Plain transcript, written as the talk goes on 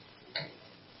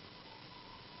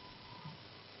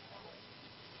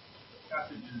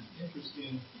passage is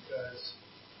interesting because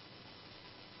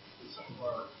with some of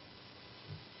our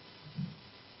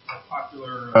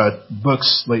popular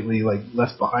books lately, like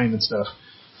Left Behind and stuff,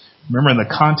 remember in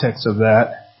the context of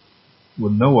that,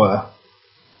 with Noah,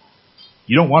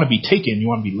 you don't want to be taken, you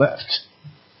want to be left.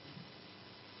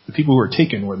 The people who are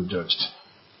taken were the judged.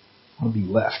 You want to be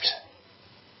left.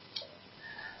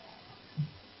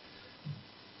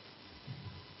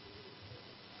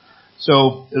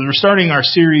 So, as we're starting our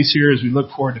series here, as we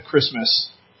look forward to Christmas,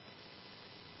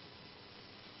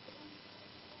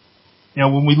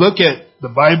 when we look at the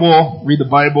Bible, read the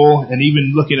Bible, and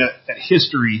even looking at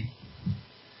history,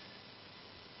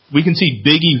 we can see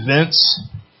big events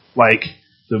like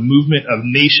the movement of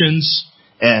nations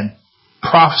and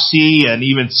prophecy and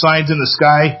even signs in the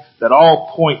sky that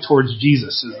all point towards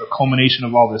Jesus as the culmination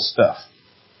of all this stuff.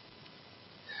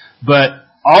 But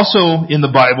also in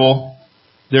the Bible,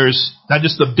 there's not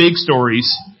just the big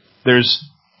stories, there's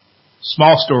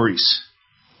small stories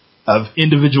of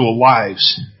individual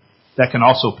lives that can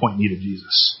also point me to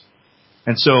Jesus.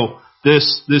 And so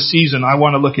this season, I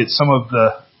want to look at some of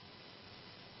the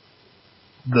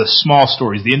small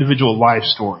stories, the individual life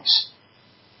stories.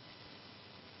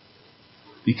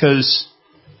 Because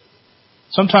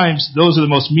sometimes those are the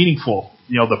most meaningful,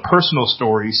 the personal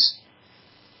stories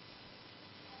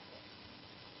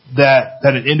that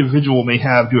an individual may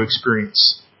have to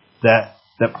experience that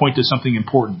point to something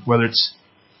important. Whether it's,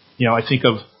 I think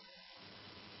of,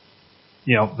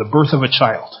 the birth of a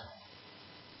child.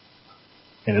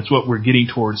 And it's what we're getting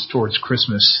towards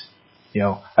Christmas.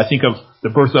 I think of the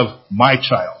birth of my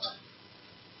child.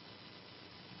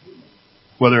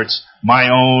 Whether it's my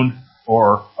own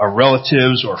or a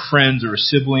relatives or friends or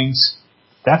siblings,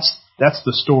 that's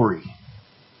the story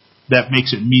that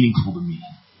makes it meaningful to me.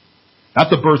 Not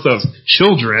the birth of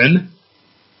children,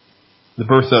 the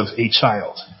birth of a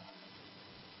child.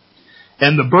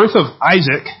 And the birth of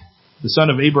Isaac, the son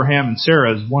of Abraham and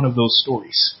Sarah, is one of those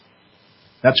stories.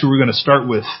 That's who we're going to start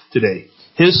with today.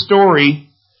 His story,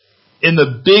 in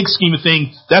the big scheme of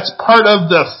things, that's part of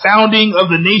the founding of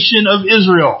the nation of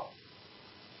Israel.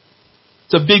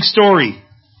 It's a big story.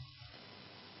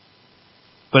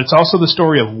 But it's also the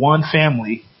story of one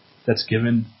family that's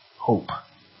given hope.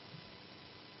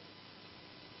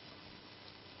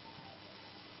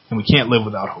 And we can't live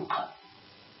without hope.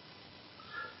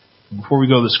 Before we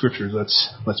go to the scriptures,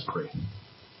 let's pray.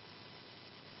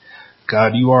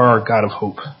 God, you are our God of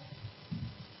hope.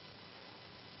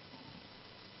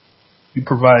 You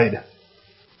provide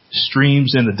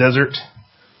streams in the desert,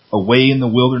 a way in the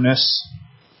wilderness,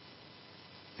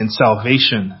 and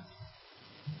salvation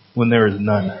when there is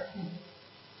none.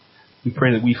 We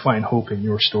pray that we find hope in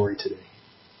your story today.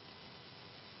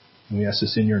 And we ask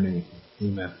this in your name.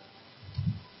 Amen.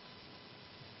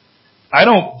 I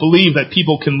don't believe that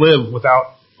people can live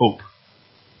without hope.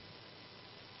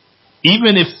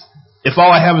 Even if all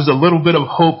I have is a little bit of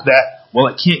hope that,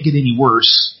 it can't get any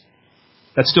worse,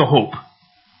 that's still hope.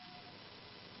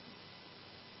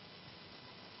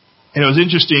 And it was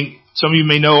interesting. Some of you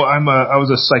may know I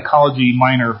was a psychology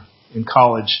minor in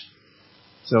college.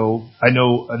 So I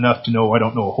know enough to know I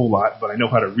don't know a whole lot, but I know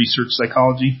how to research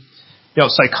psychology.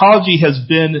 Psychology has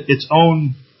been its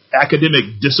own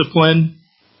academic discipline,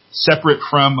 separate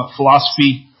from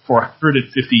philosophy, for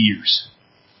 150 years.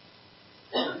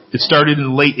 It started in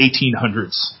the late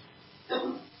 1800s.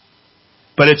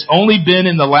 But it's only been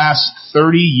in the last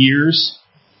 30 years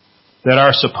that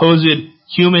our supposed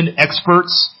human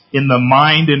experts in the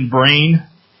mind and brain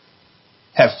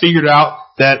have figured out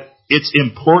that it's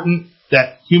important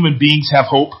that human beings have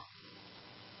hope.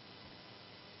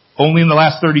 Only in the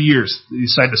last 30 years they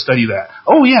decided to study that.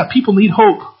 Oh yeah, people need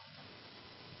hope.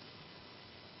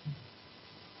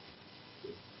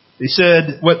 They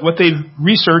said what they've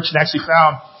researched and actually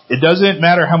found, it doesn't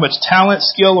matter how much talent,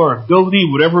 skill, or ability,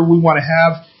 whatever we want to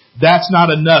have, that's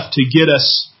not enough to get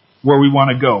us where we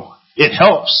want to go. It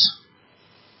helps,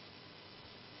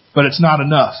 but it's not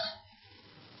enough.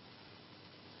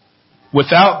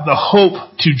 Without the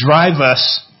hope to drive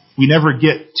us, we never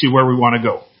get to where we want to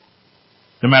go,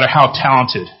 no matter how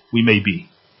talented we may be.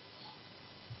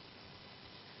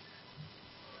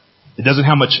 It doesn't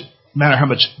matter how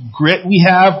much grit we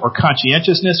have, or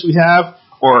conscientiousness we have,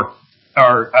 or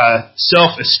our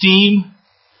self-esteem,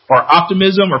 or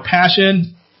optimism, or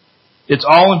passion. It's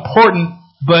all important,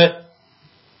 but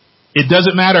it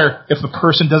doesn't matter if a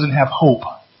person doesn't have hope.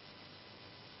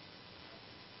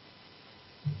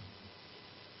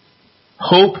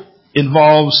 Hope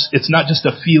involves, it's not just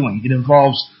a feeling, it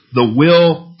involves the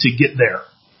will to get there.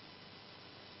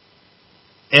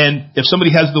 And if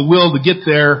somebody has the will to get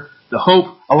there, the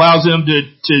hope allows them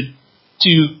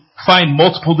to find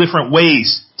multiple different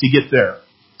ways to get there,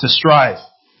 to strive.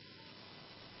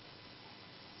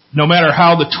 No matter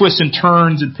how the twists and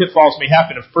turns and pitfalls may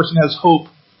happen, if a person has hope,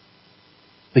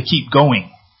 they keep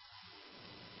going.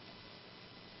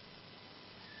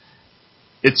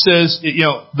 It says,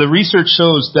 the research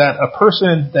shows that a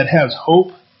person that has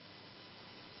hope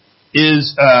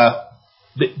is,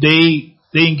 they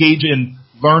engage in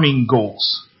learning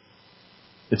goals.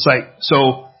 It's like,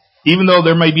 so even though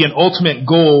there may be an ultimate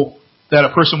goal that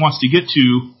a person wants to get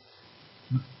to,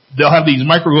 they'll have these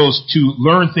micro goals to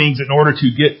learn things in order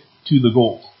to get to the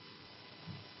goal.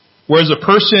 Whereas a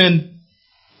person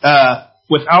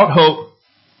without hope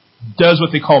does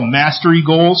what they call mastery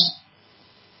goals.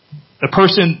 A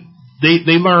person, they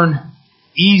learn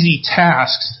easy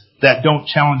tasks that don't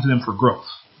challenge them for growth.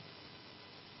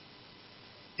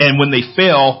 And when they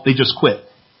fail, they just quit.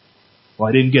 Well,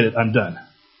 I didn't get it, I'm done.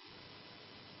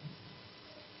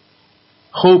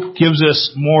 Hope gives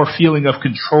us more feeling of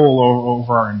control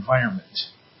over our environment.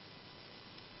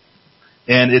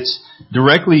 And it's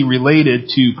directly related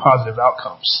to positive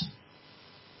outcomes.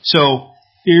 So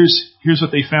here's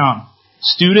what they found.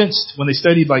 Students, when they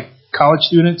studied like college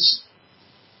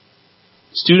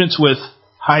students with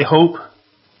high hope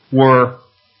were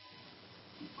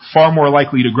far more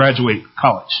likely to graduate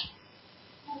college.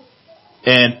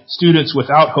 And students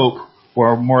without hope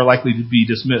were more likely to be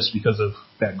dismissed because of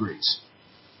bad grades.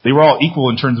 They were all equal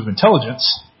in terms of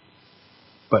intelligence,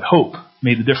 but hope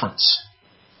made the difference.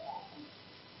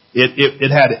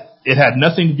 It had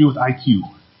nothing to do with IQ.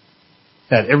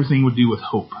 It had everything to do with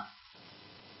hope.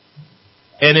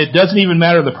 And it doesn't even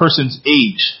matter the person's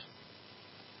age.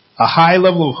 A high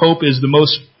level of hope is the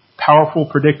most powerful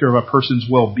predictor of a person's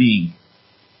well-being.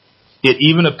 It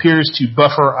even appears to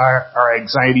buffer our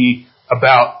anxiety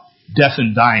about death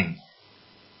and dying.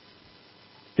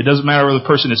 It doesn't matter whether the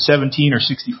person is 17 or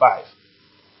 65.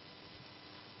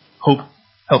 Hope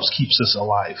helps keeps us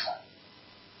alive.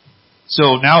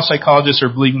 So now psychologists are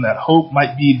believing that hope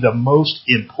might be the most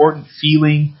important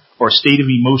feeling or state of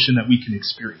emotion that we can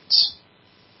experience.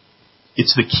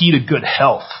 It's the key to good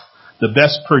health, the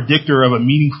best predictor of a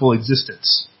meaningful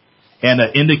existence, and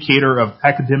an indicator of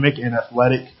academic and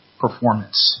athletic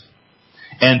performance.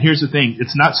 And here's the thing,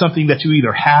 it's not something that you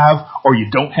either have or you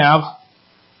don't have.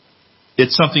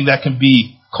 It's something that can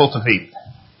be cultivated.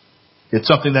 It's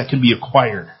something that can be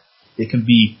acquired. It can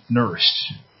be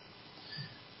nourished.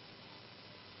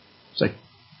 It's like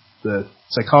the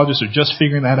psychologists are just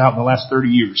figuring that out in the last 30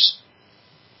 years.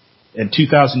 And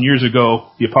 2,000 years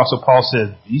ago, the Apostle Paul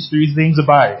said, these three things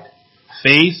abide.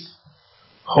 Faith,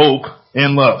 hope,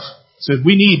 and love. So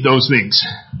we need those things.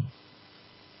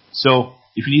 So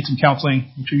if you need some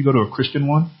counseling, make sure you go to a Christian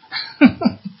one.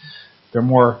 They're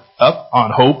more up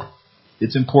on hope.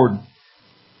 It's important.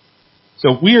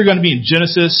 So we are going to be in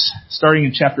Genesis, starting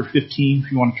in chapter 15,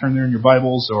 if you want to turn there in your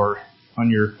Bibles or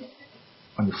on your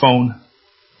phone.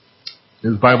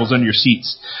 There's Bibles under your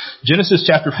seats. Genesis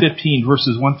chapter 15,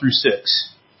 verses 1 through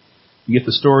 6. You get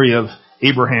the story of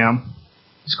Abraham.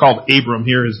 He's called Abram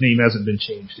here. His name hasn't been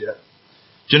changed yet.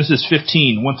 Genesis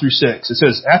 15, 1 through 6. It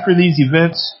says, after these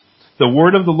events, the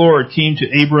word of the Lord came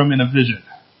to Abram in a vision.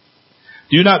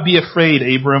 Do not be afraid,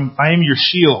 Abram. I am your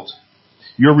shield.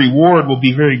 Your reward will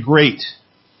be very great.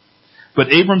 But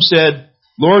Abram said,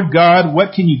 Lord God,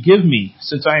 what can you give me,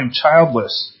 since I am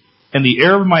childless? And the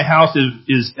heir of my house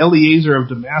is Eliezer of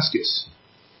Damascus.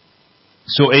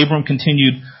 So Abram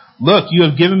continued, look, you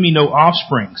have given me no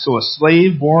offspring, so a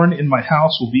slave born in my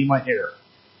house will be my heir.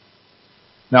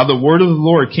 Now the word of the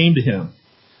Lord came to him.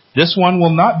 This one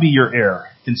will not be your heir.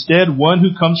 Instead, one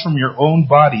who comes from your own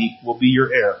body will be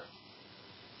your heir.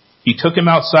 He took him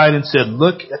outside and said,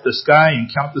 look at the sky and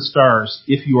count the stars,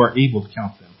 if you are able to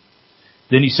count them.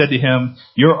 Then he said to him,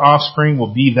 your offspring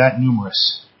will be that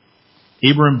numerous.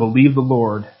 Abram believed the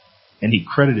Lord, and he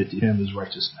credited to him his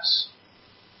righteousness.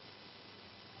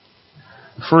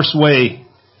 The first way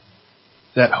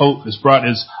that hope is brought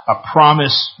is a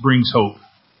promise brings hope.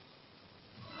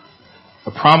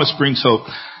 A promise brings hope.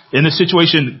 In this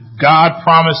situation, God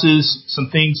promises some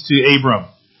things to Abram.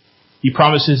 He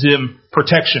promises him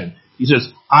protection. He says,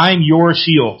 I'm your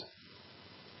shield.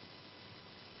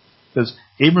 Because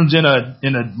Abram's in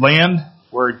a land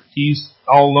where he's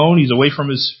all alone. He's away from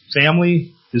his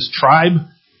family, his tribe.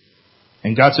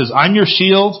 And God says, I'm your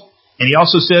shield. And he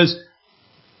also says,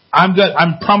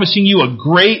 I'm promising you a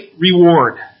great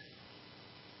reward.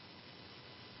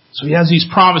 So he has these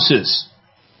promises.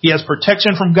 He has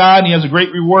protection from God and he has a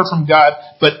great reward from God.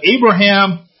 But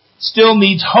Abraham still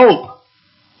needs hope.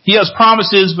 He has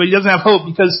promises, but he doesn't have hope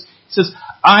because he says,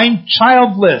 I'm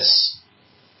childless.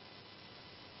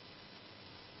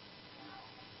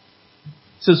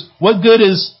 He says, what good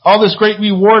is all this great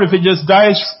reward if it just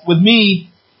dies with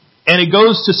me and it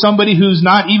goes to somebody who's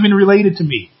not even related to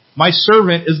me? My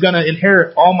servant is going to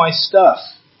inherit all my stuff.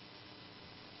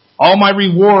 All my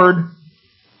reward,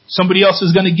 somebody else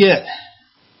is going to get.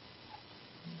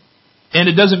 And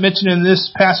it doesn't mention in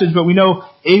this passage, but we know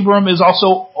Abram is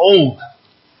also old.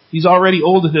 He's already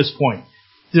old at this point.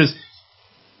 He says,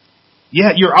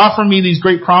 yeah, you're offering me these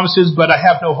great promises, but I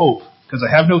have no hope because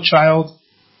I have no child.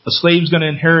 A slave's going to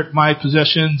inherit my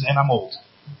possessions and I'm old.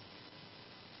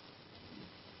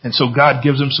 And so God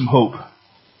gives him some hope.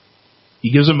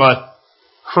 He gives him a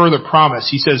further promise.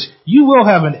 He says, you will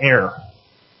have an heir.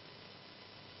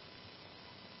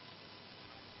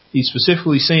 He's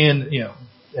specifically saying,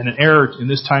 and an heir in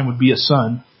this time would be a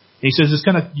son. And he says,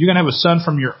 you're going to have a son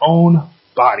from your own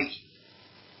body.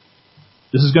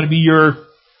 This is going to be your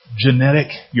genetic,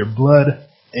 your blood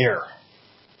heir.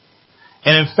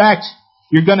 And in fact,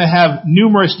 you're going to have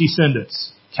numerous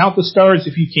descendants. Count the stars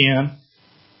if you can.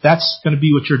 That's going to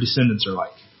be what your descendants are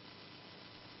like.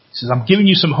 He says, I'm giving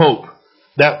you some hope.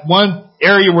 That one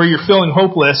area where you're feeling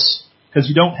hopeless because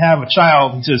you don't have a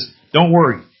child, he says, don't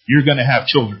worry. You're going to have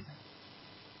children.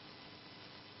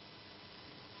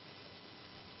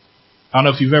 I don't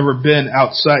know if you've ever been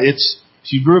outside. If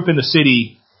you grew up in the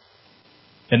city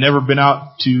and never been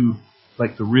out to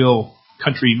like the real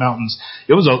country mountains.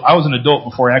 I was an adult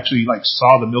before I actually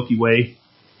saw the Milky Way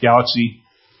galaxy.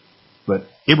 But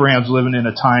Abraham's living in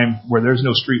a time where there's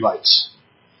no streetlights.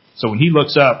 So when he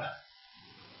looks up,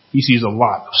 he sees a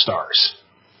lot of stars.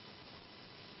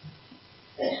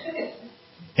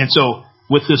 And so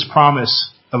with this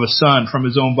promise of a son from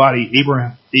his own body,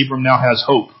 Abram now has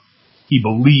hope. He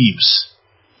believes.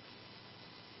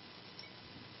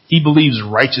 He believes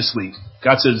righteously.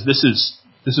 God says this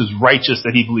is righteous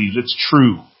that he believes. It's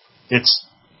true.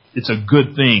 It's a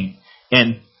good thing.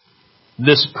 And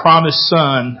this promised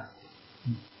son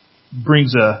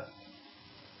brings a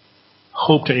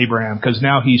hope to Abraham because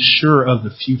now he's sure of the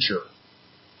future.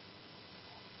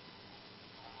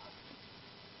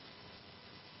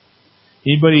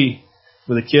 Anybody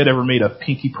with a kid ever made a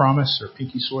pinky promise or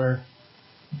pinky swear?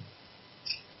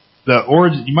 The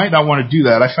origin, you might not want to do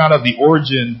that. I found out the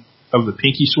origin of the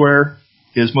pinky swear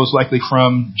is most likely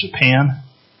from Japan.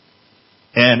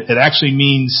 And it actually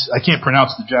means, I can't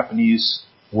pronounce the Japanese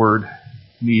word,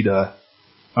 need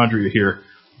Andrea here,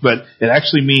 but it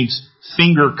actually means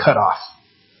finger cut off.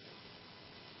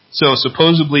 So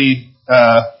supposedly,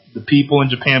 the people in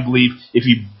Japan believe if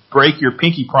you break your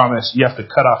pinky promise, you have to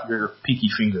cut off your pinky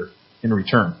finger in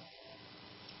return.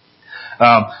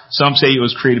 Some say it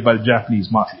was created by the Japanese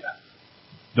mafia.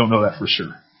 Don't know that for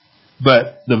sure.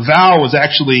 But the vow was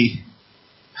actually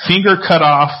finger cut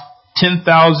off,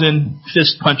 10,000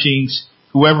 fist punchings.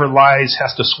 Whoever lies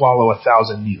has to swallow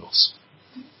 1,000 needles.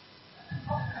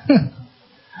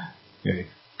 Okay,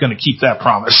 gonna keep that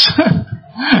promise.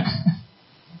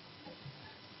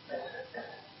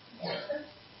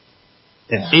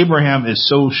 And Abraham is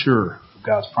so sure of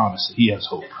God's promise that he has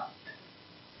hope.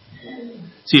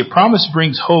 See, a promise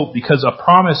brings hope because a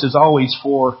promise is always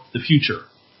for the future.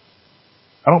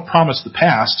 I don't promise the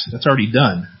past. That's already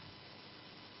done.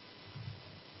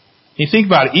 You think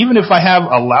about it. Even if I have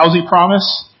a lousy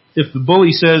promise, if the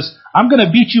bully says, I'm going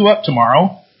to beat you up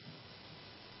tomorrow,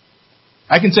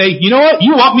 I can say, you know what?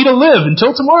 You want me to live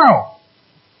until tomorrow.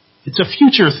 It's a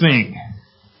future thing.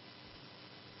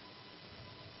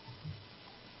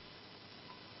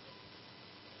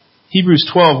 Hebrews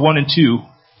 12, 1 and 2.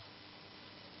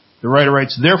 The writer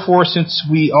writes, therefore, since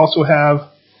we also have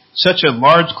such a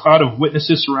large cloud of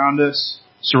witnesses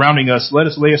surrounding us, let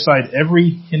us lay aside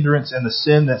every hindrance and the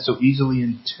sin that so easily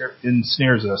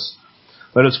ensnares us.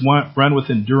 Let us run with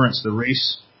endurance the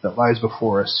race that lies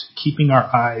before us, keeping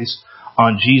our eyes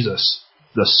on Jesus,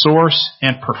 the source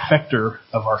and perfecter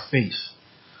of our faith.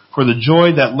 For the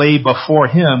joy that lay before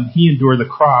him, he endured the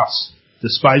cross,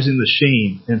 despising the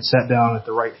shame, and sat down at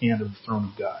the right hand of the throne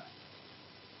of God.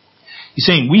 He's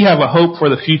saying we have a hope for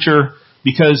the future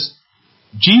because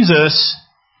Jesus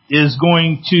is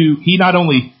going to, he not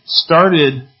only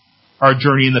started our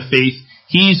journey in the faith,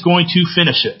 he's going to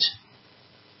finish it.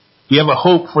 We have a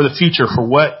hope for the future for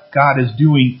what God is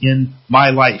doing in my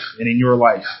life and in your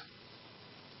life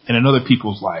and in other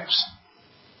people's lives.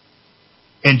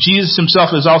 And Jesus himself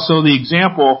is also the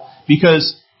example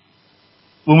because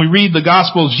when we read the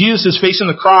Gospels, Jesus is facing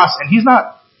the cross and he's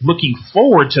not looking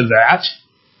forward to that.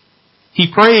 He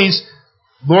prays,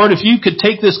 Lord, if you could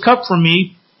take this cup from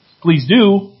me, please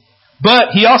do. But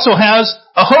he also has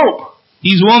a hope.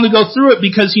 He's willing to go through it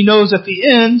because he knows at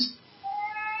the end,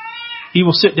 he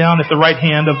will sit down at the right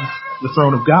hand of the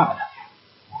throne of God.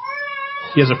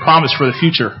 He has a promise for the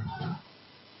future.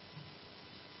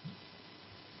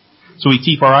 So we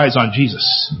keep our eyes on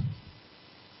Jesus.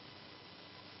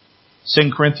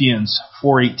 2 Corinthians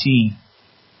 4:18.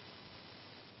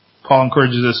 Paul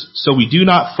encourages us, so we do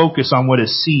not focus on what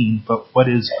is seen, but what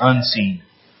is unseen.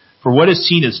 For what is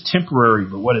seen is temporary,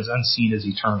 but what is unseen is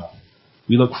eternal.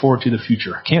 We look forward to the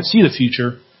future. I can't see the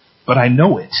future, but I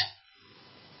know it.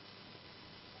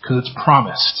 Because it's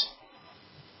promised.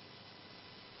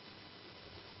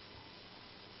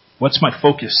 What's my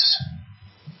focus?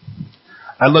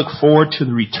 I look forward to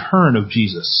the return of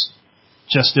Jesus,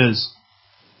 just as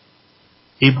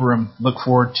Abraham looked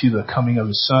forward to the coming of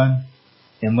his son,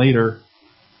 and later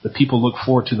the people look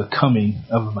forward to the coming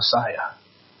of the Messiah.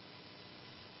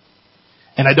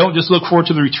 And I don't just look forward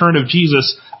to the return of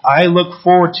Jesus, I look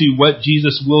forward to what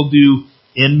Jesus will do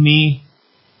in me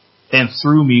and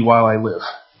through me while I live.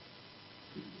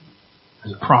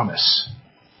 There's a promise.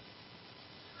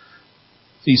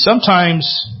 See,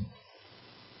 sometimes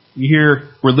you hear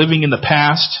we're living in the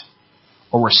past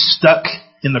or we're stuck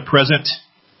in the present.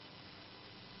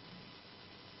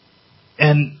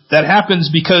 And that happens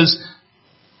because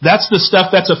that's the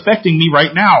stuff that's affecting me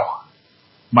right now.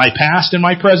 My past and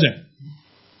my present.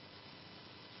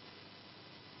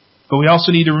 But we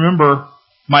also need to remember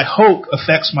my hope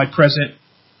affects my present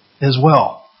as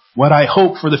well. What I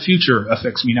hope for the future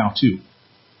affects me now too.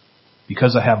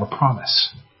 Because I have a promise.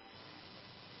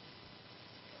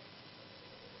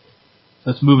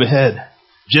 Let's move ahead.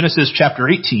 Genesis chapter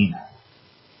 18.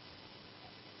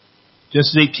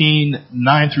 Genesis 18,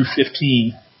 9 through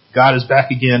 15. God is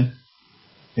back again.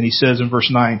 And he says in verse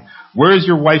 9, "Where is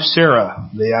your wife Sarah?"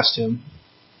 they asked him.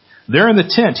 "There in the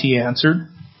tent," he answered.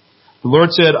 The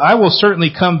Lord said, "I will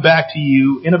certainly come back to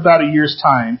you in about a year's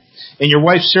time, and your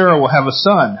wife Sarah will have a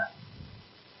son."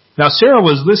 Now Sarah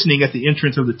was listening at the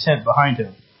entrance of the tent behind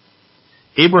him.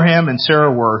 Abraham and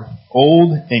Sarah were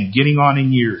old and getting on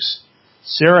in years.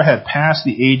 Sarah had passed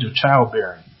the age of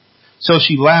childbearing. So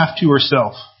she laughed to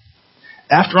herself.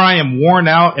 "After I am worn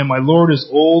out and my Lord is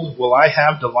old, will I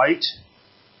have delight?"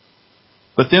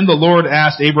 But then the Lord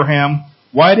asked Abraham,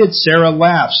 "Why did Sarah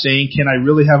laugh, saying, 'Can I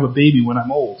really have a baby when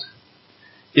I'm old?'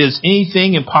 Is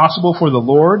anything impossible for the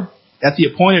Lord? At the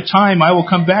appointed time I will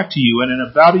come back to you, and in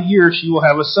about a year she will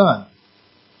have a son."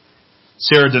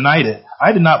 Sarah denied it.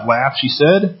 "I did not laugh," she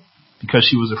said, because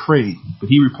she was afraid. But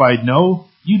he replied, "No,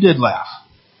 you did laugh."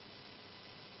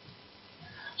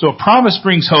 So a promise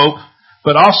brings hope,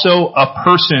 but also a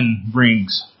person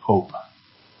brings hope.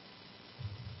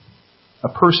 A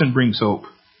person brings hope.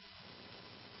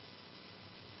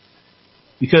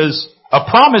 Because a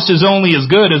promise is only as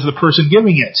good as the person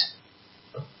giving it.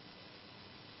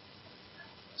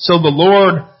 So the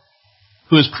Lord,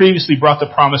 who has previously brought the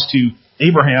promise to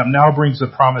Abraham, now brings the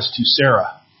promise to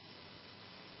Sarah.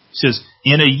 He says,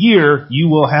 "In a year you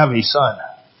will have a son."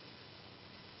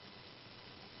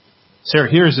 Sarah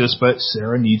hears this, but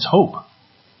Sarah needs hope.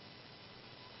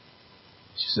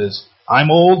 She says, "I'm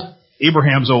old,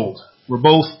 Abraham's old. We're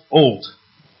both old."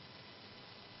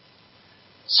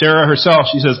 Sarah herself,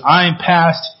 she says, "I'm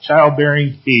past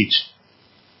childbearing age."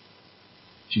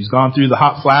 She's gone through the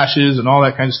hot flashes and all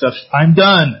that kind of stuff. "I'm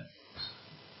done."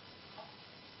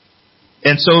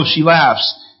 And so she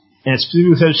laughs. And it's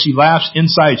because she laughs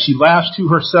inside. She laughs to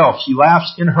herself. She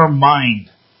laughs in her mind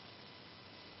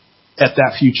at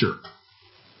that future.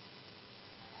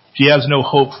 She has no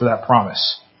hope for that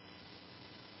promise.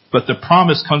 But the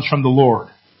promise comes from the Lord.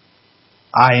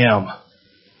 I am.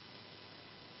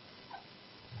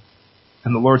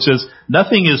 And the Lord says,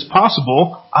 nothing is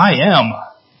possible. I am.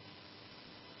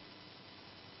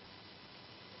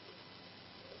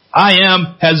 I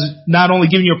am has not only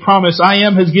given you a promise, I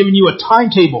am has given you a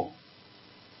timetable.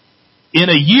 In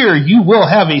a year, you will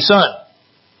have a son.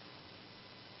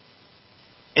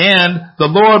 And the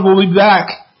Lord will be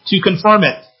back to confirm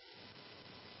it.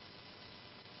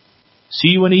 See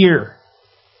you in a year.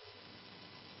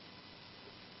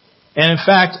 And in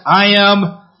fact, I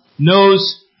am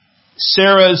knows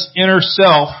Sarah's inner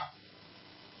self.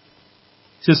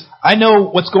 He says, I know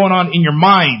what's going on in your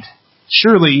mind.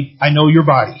 Surely I know your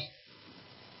body.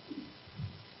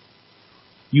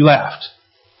 You laughed.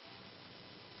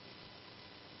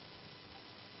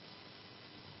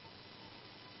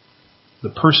 The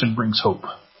person brings hope.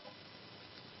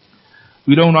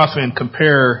 We don't often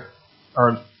compare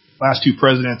our last two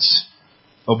presidents,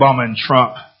 Obama and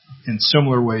Trump, in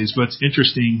similar ways, but it's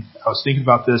interesting. I was thinking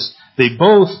about this. They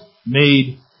both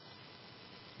made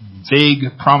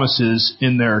vague promises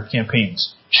in their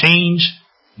campaigns. Change,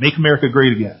 make America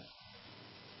great again.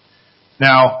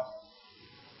 Now,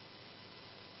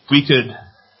 we could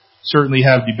certainly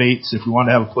have debates if we want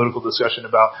to have a political discussion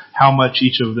about how much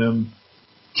each of them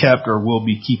kept or will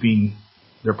be keeping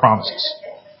their promises.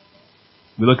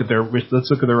 Let's look at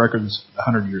their records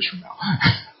 100 years from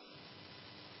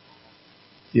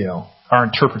now. Our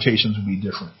interpretations would be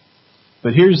different.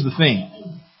 But here's the thing.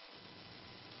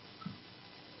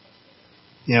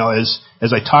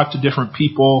 As I talk to different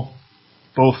people,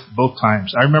 both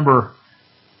times, I remember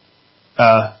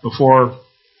before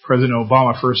President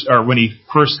Obama when he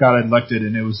first got elected,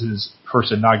 and it was his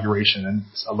first inauguration, and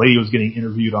a lady was getting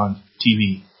interviewed on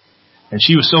TV, and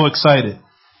she was so excited.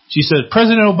 She said,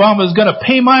 "President Obama is going to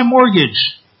pay my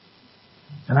mortgage."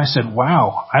 And I said,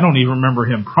 "Wow, I don't even remember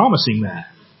him promising that.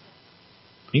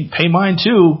 He can pay mine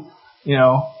too,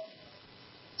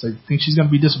 So I think she's going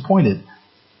to be disappointed.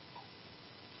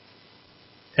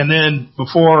 And then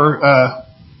before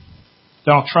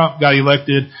Donald Trump got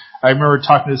elected, I remember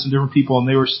talking to some different people, and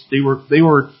they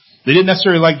didn't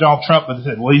necessarily like Donald Trump, but they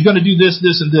said, "Well, he's going to do this,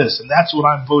 this, and this, and that's what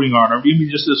I'm voting on, or maybe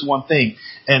just this one thing."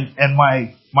 And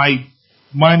my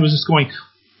mind was just going,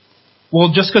 well,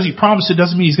 just because he promised it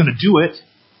doesn't mean he's going to do it.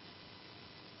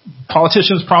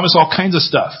 Politicians promise all kinds of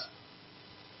stuff.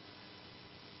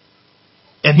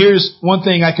 And here's one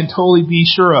thing I can totally be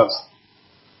sure of.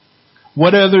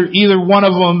 Whatever either one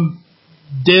of them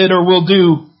did or will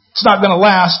do, it's not going to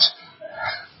last.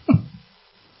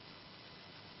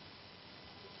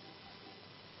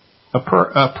 A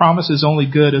promise is only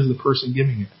good as the person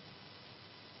giving it.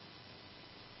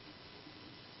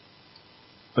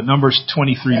 But Numbers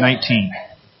 23:19.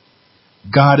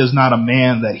 God is not a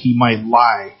man that he might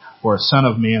lie, or a son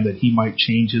of man that he might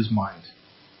change his mind.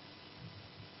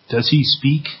 Does he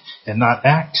speak and not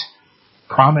act?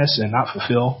 Promise and not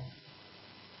fulfill?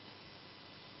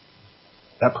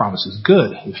 That promise is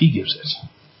good if he gives it.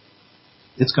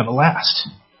 It's going to last.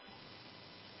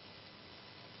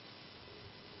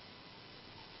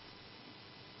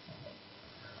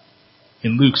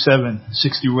 In Luke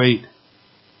 7:6-8, it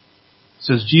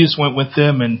says Jesus went with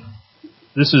them, and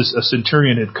this is a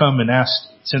centurion had come and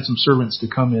sent some servants to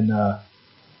come and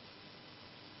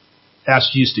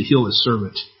ask Jesus to heal his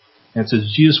servant. And it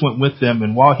says Jesus went with them,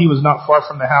 and while he was not far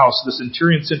from the house, the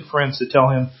centurion sent friends to tell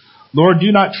him, "Lord,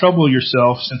 do not trouble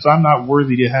yourself, since I'm not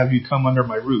worthy to have you come under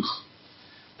my roof.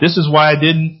 This is why I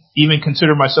didn't even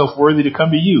consider myself worthy to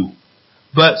come to you.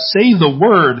 But say the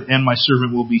word, and my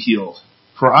servant will be healed.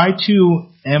 For I too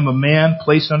am a man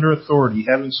placed under authority,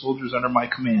 having soldiers under my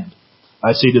command.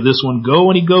 I say to this one,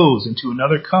 go, and he goes, and to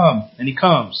another, come, and he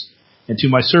comes. And to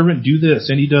my servant, do this,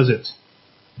 and he does it."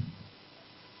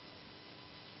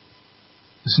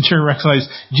 The centurion recognized,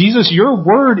 Jesus, your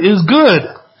word is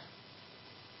good.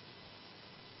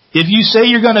 If you say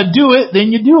you're going to do it,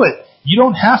 then you do it. You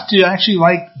don't have to actually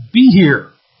be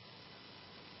here.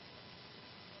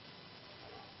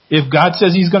 If God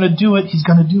says he's going to do it, he's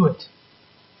going to do it.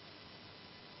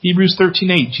 Hebrews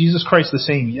 13:8, Jesus Christ the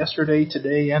same yesterday,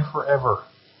 today, and forever.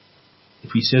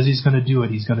 If he says he's going to do it,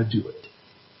 he's going to do it.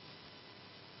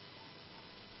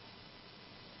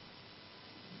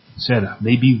 Said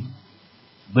maybe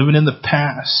living in the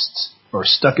past or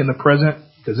stuck in the present,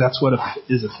 because that's what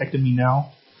is affecting me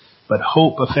now. But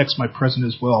hope affects my present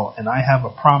as well. And I have a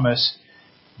promise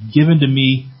given to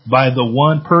me by the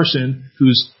one person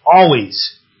who's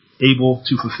always able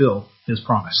to fulfill his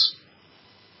promise.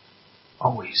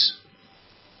 Always.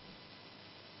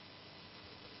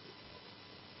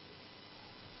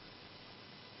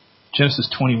 Genesis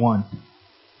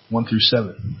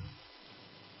 21:1-7.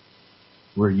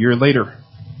 We're a year later.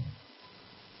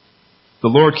 The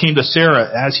Lord came to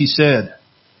Sarah as he said,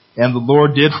 and the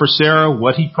Lord did for Sarah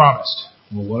what he promised.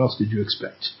 Well, what else did you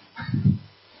expect?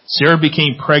 Sarah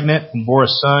became pregnant and bore a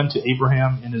son to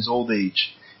Abraham in his old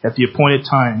age, at the appointed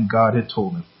time God had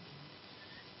told him.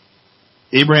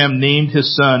 Abraham named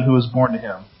his son who was born to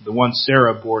him, the one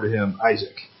Sarah bore to him,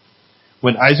 Isaac.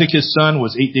 When Isaac his son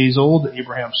was 8 days old,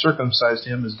 Abraham circumcised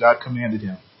him as God commanded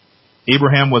him.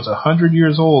 Abraham was 100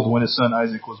 years old when his son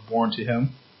Isaac was born to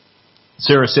him.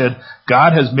 Sarah said,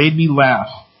 God has made me laugh,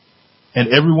 and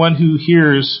everyone who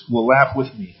hears will laugh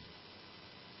with me.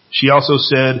 She also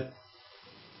said,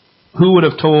 who would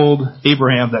have told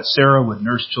Abraham that Sarah would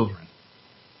nurse children?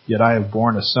 Yet I have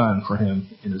borne a son for him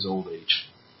in his old age.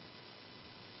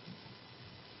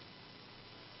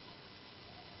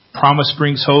 Promise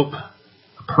brings hope,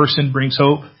 a person brings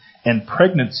hope, and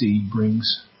pregnancy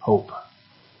brings hope.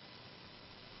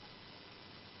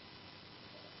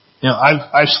 Now,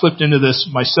 I've slipped into this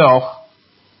myself,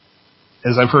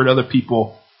 as I've heard other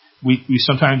people. We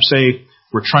sometimes say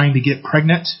we're trying to get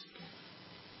pregnant.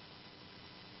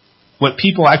 What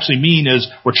people actually mean is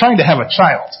we're trying to have a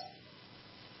child.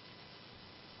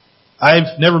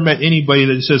 I've never met anybody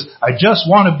that says, I just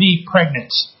want to be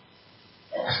pregnant.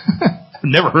 I've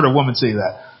never heard a woman say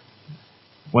that.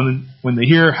 When they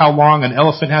hear how long an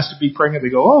elephant has to be pregnant, they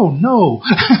go, oh no.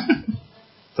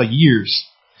 It's like years.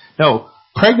 No,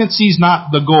 pregnancy is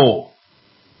not the goal.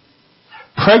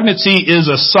 Pregnancy is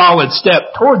a solid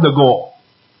step toward the goal.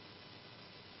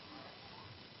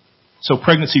 So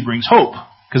pregnancy brings hope,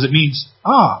 because it means,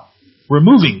 we're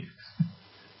moving.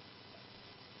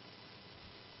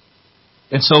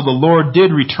 And so the Lord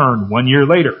did return 1 year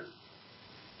later,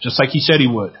 just like He said He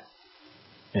would.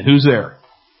 And who's there?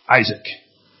 Isaac.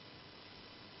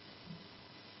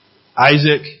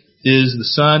 Isaac is the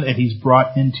son, and he's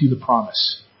brought into the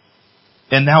promise.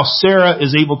 And now Sarah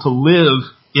is able to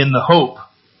live in the hope.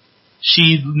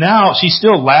 She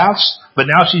still laughs, but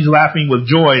now she's laughing with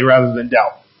joy rather than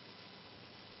doubt.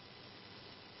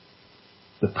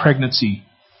 The pregnancy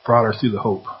brought her through the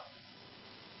hope.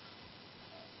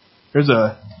 There's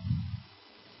a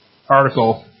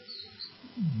article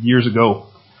years ago.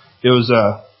 It was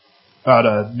about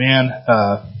a man,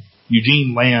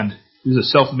 Eugene Land. He was a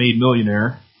self-made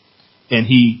millionaire, and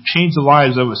he changed the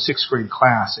lives of a 6th grade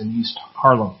class in East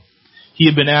Harlem. He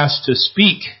had been asked to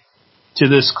speak to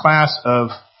this class of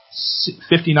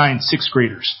 59 6th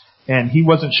graders, and he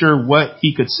wasn't sure what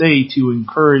he could say to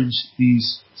encourage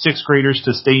these 6th graders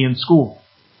to stay in school.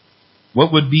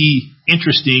 What would be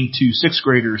interesting to 6th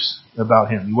graders about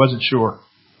him? He wasn't sure.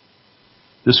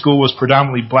 The school was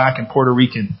predominantly black and Puerto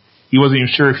Rican. He wasn't even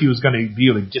sure if he was going to be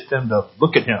able to get them to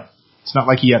look at him. It's not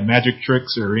like he had magic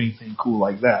tricks or anything cool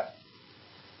like that.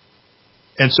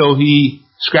 And so he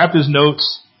scrapped his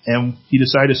notes and he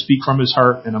decided to speak from his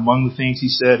heart. And among the things he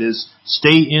said is,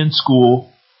 stay in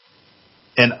school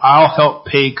and I'll help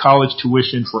pay college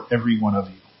tuition for every one of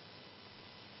you.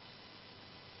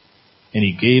 And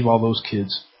he gave all those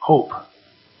kids hope.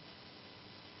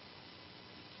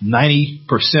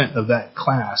 90% of that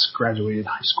class graduated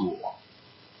high school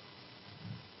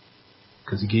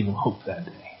because he gave them hope that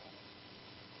day.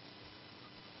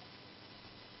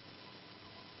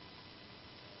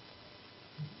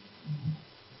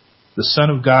 The Son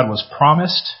of God was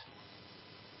promised.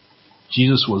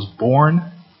 Jesus was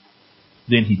born.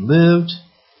 Then He lived.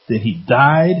 Then He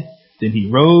died. Then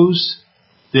He rose.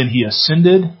 Then He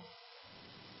ascended.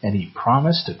 And He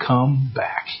promised to come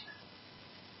back.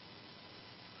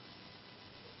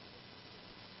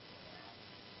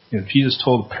 Jesus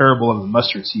told a parable of the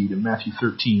mustard seed in Matthew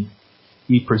 13.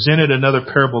 He presented another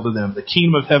parable to them. The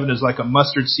kingdom of heaven is like a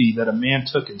mustard seed that a man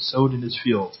took and sowed in his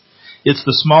field. It's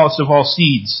the smallest of all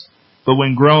seeds, but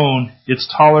when grown,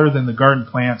 it's taller than the garden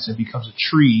plants and becomes a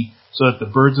tree so that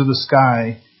the birds of the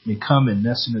sky may come and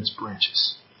nest in its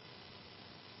branches.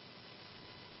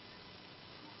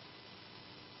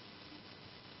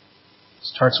 It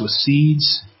starts with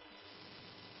seeds.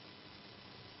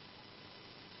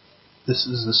 This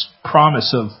is this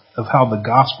promise of how the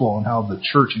gospel and how the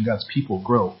church and God's people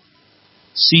grow.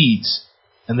 Seeds,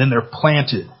 and then they're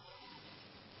planted.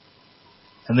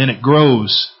 And then it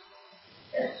grows.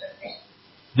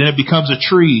 Then it becomes a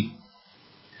tree.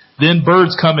 Then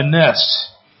birds come and nest.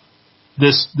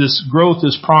 This growth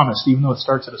is promised, even though it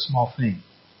starts at a small thing.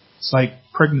 It's like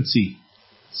pregnancy.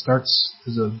 It starts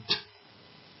as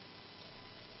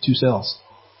two cells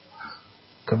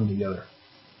coming together.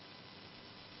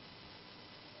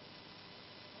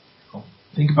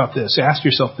 Think about this. Ask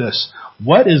yourself this.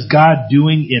 What is God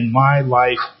doing in my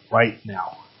life right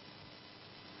now?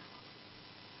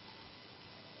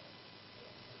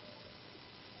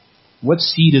 What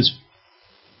seed is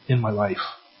in my life?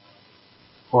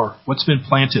 Or what's been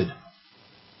planted?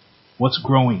 What's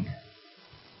growing?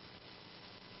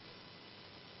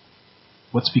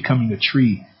 What's becoming a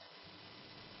tree?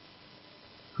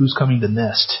 Who's coming to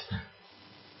nest?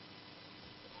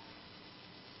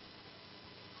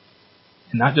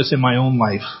 And not just in my own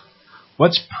life.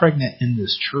 What's pregnant in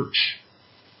this church?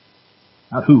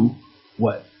 Not who,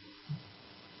 what.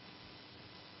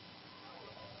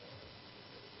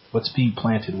 What's being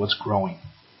planted? What's growing?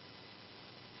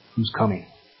 Who's coming?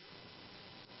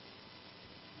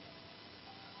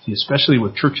 See, especially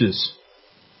with churches,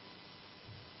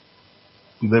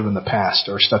 we live in the past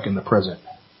or stuck in the present.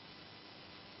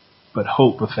 But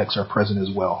hope affects our present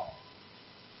as well.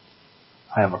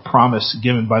 I have a promise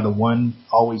given by the one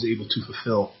always able to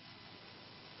fulfill.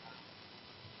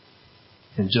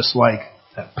 And just like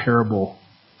that parable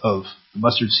of the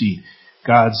mustard seed,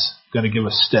 God's going to give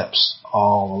us steps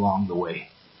all along the way.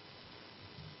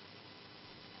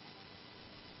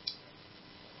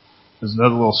 There's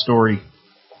another little story.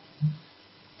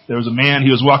 There was a man,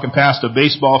 he was walking past a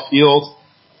baseball field.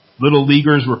 Little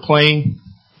leaguers were playing.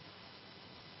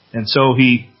 And so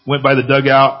he went by the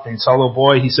dugout and he saw a little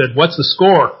boy. He said, "What's the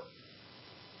score?"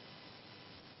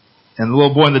 And the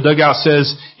little boy in the dugout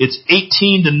says, "It's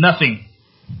 18-0.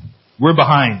 We're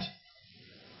behind."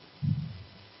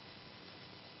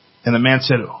 And the man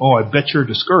said, "Oh, I bet you're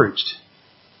discouraged."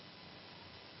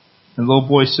 And the little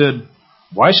boy said,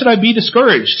 "Why should I be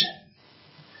discouraged?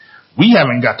 We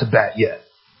haven't got to bat yet."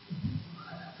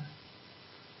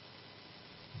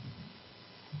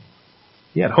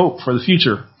 He had hope for the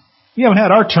future. We haven't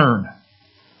had our turn.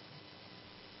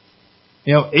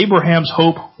 Abraham's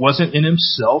hope wasn't in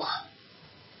himself.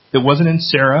 It wasn't in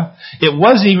Sarah. It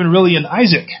wasn't even really in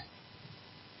Isaac.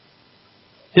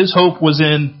 His hope was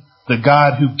in the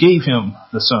God who gave him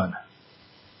the son.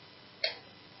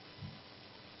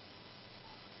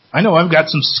 I know I've got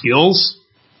some skills.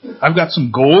 I've got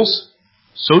some goals.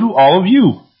 So do all of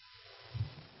you.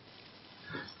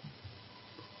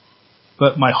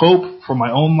 But my hope for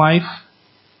my own life,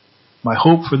 my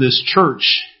hope for this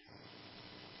church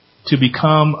to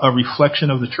become a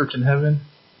reflection of the church in heaven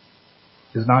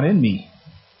is not in me.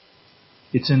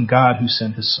 It's in God who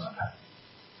sent his son.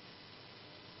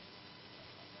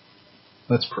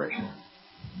 Let's pray.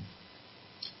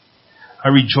 I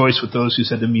rejoice with those who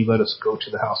said to me, "Let us go to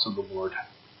the house of the Lord."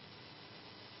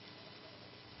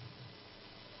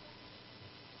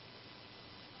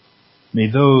 May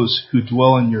those who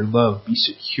dwell in your love be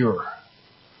secure.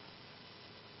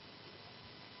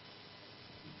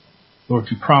 Lord,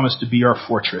 you promise to be our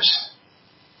fortress.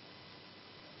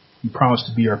 You promise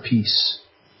to be our peace.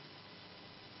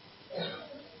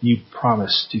 You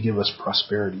promise to give us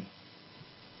prosperity.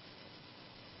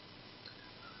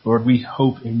 Lord, we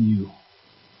hope in you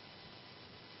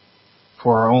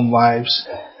for our own lives,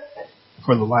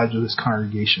 for the lives of this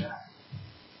congregation.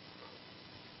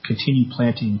 Continue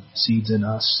planting seeds in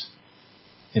us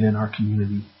and in our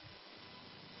community.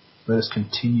 Let us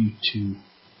continue to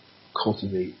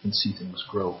cultivate and see things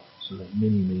grow so that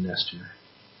many may nest here.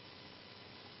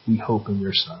 We hope in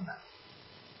your Son.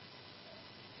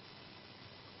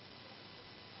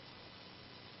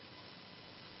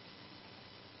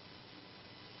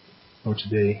 Lord,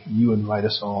 today you invite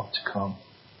us all to come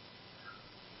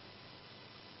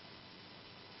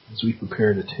as we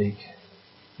prepare to take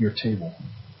your table.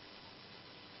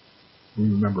 We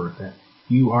remember that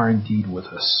you are indeed with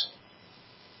us.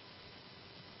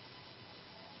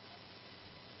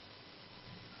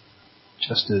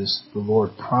 Just as the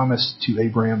Lord promised to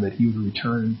Abraham that he would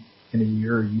return in a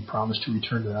year, you promised to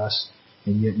return to us,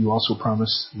 and yet you also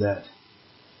promise that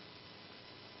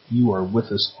you are with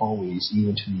us always,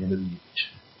 even to the end of the age.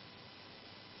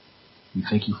 We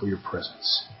thank you for your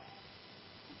presence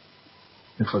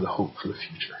and for the hope for the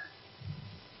future.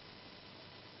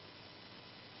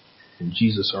 In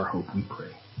Jesus, our hope, we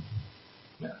pray.